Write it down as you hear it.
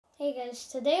Hey guys,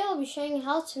 today I'll be showing you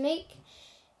how to make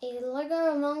a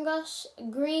Lego Among Us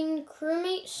green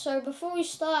crewmate. So before we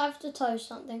start, I have to tell you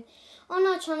something. On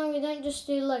our channel we don't just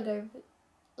do Lego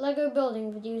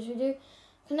building videos, we do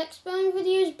Connect building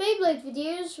videos, Beyblade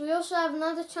videos. We also have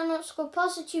another channel, it's called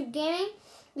Positive Gaming.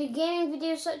 We do gaming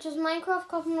videos such as Minecraft,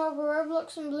 Copper Marble,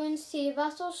 Roblox and Bloons TV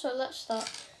Battle. So let's start.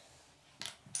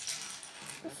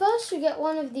 First we get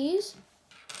one of these,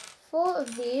 4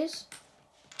 of these,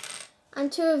 and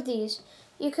 2 of these.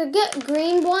 You could get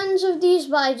green ones of these,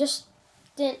 but I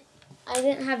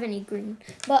didn't have any green.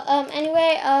 But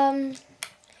anyway,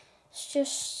 let's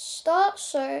just start.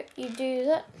 So you do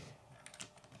that,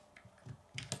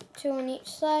 2 on each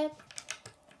side,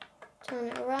 turn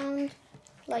it around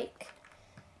like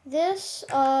this.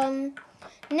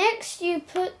 Next you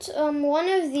put one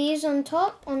of these on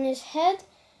top on his head,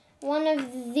 one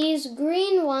of these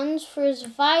green ones for his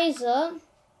visor,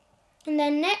 and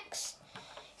then next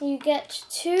you get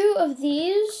 2 of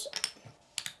these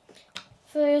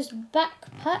for his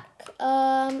backpack,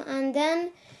 and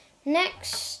then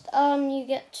next you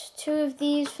get 2 of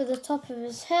these for the top of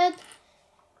his head,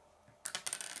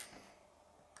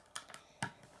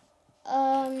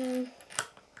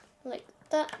 like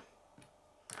that.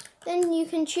 Then you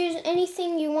can choose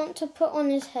anything you want to put on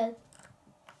his head,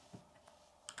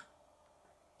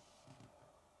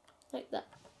 like that.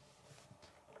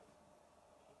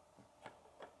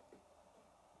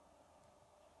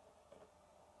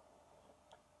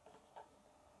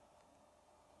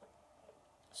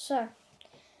 So,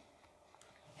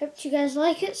 hope you guys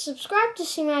like it. Subscribe to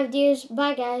see my videos.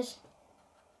 Bye guys.